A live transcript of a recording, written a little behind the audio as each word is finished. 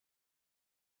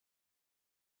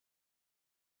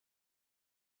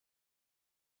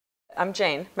I'm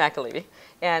Jane McAlevey,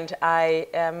 and I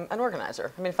am an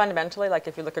organizer. I mean, fundamentally, like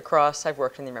if you look across, I've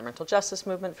worked in the environmental justice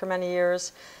movement for many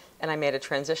years, and I made a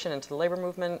transition into the labor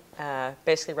movement,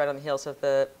 basically right on the heels of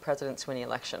the President Sweeney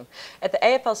election. At the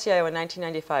AFL-CIO in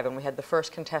 1995, when we had the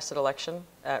first contested election,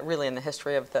 really in the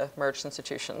history of the merged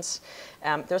institutions,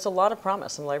 there's a lot of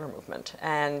promise in the labor movement,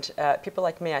 and people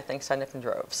like me, I think, signed up in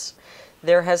droves.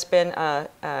 There has been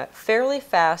a fairly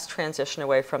fast transition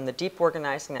away from the deep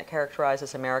organizing that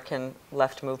characterizes American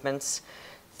left movements,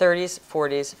 30s,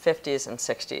 40s, 50s, and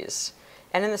 60s.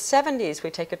 And in the 70s, we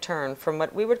take a turn from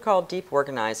what we would call deep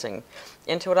organizing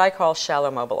into what I call shallow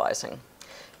mobilizing,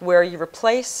 where you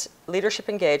replace leadership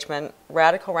engagement,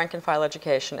 radical rank and file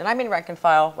education, and I mean rank and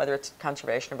file, whether it's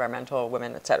conservation, environmental,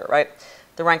 women, et cetera, right?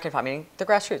 The rank and file, meaning the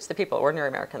grassroots, the people, ordinary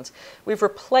Americans. We've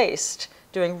replaced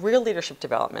doing real leadership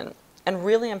development and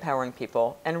really empowering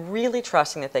people and really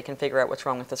trusting that they can figure out what's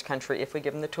wrong with this country if we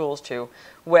give them the tools to,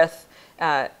 with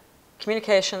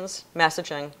communications,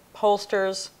 messaging,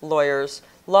 pollsters, lawyers,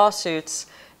 lawsuits,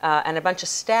 and a bunch of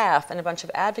staff and a bunch of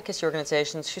advocacy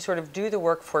organizations who sort of do the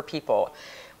work for people.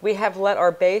 We have let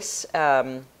our base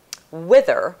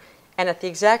wither, and at the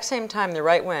exact same time the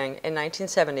right wing in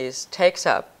 1970s takes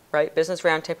up, right, Business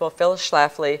Roundtable, Phyllis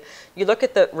Schlafly. You look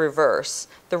at the reverse.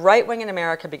 The right wing in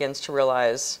America begins to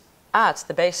realize, it's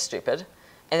the base, stupid,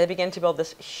 and they begin to build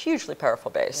this hugely powerful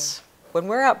base. Yeah. When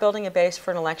we're out building a base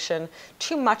for an election,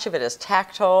 too much of it is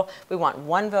tactile. We want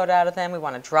one vote out of them. We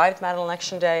want to drive them out on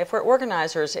election day. If we're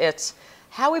organizers, it's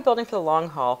how are we building for the long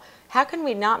haul? How can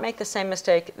we not make the same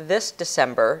mistake this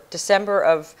December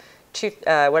of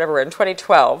whatever we're in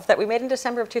 2012, that we made in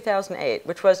December of 2008,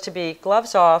 which was to be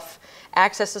gloves off,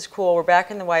 access is cool, we're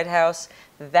back in the White House.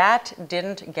 That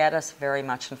didn't get us very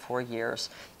much in 4 years.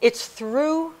 It's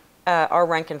through our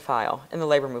rank and file in the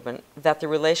labor movement that the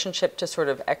relationship to sort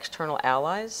of external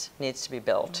allies needs to be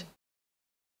built.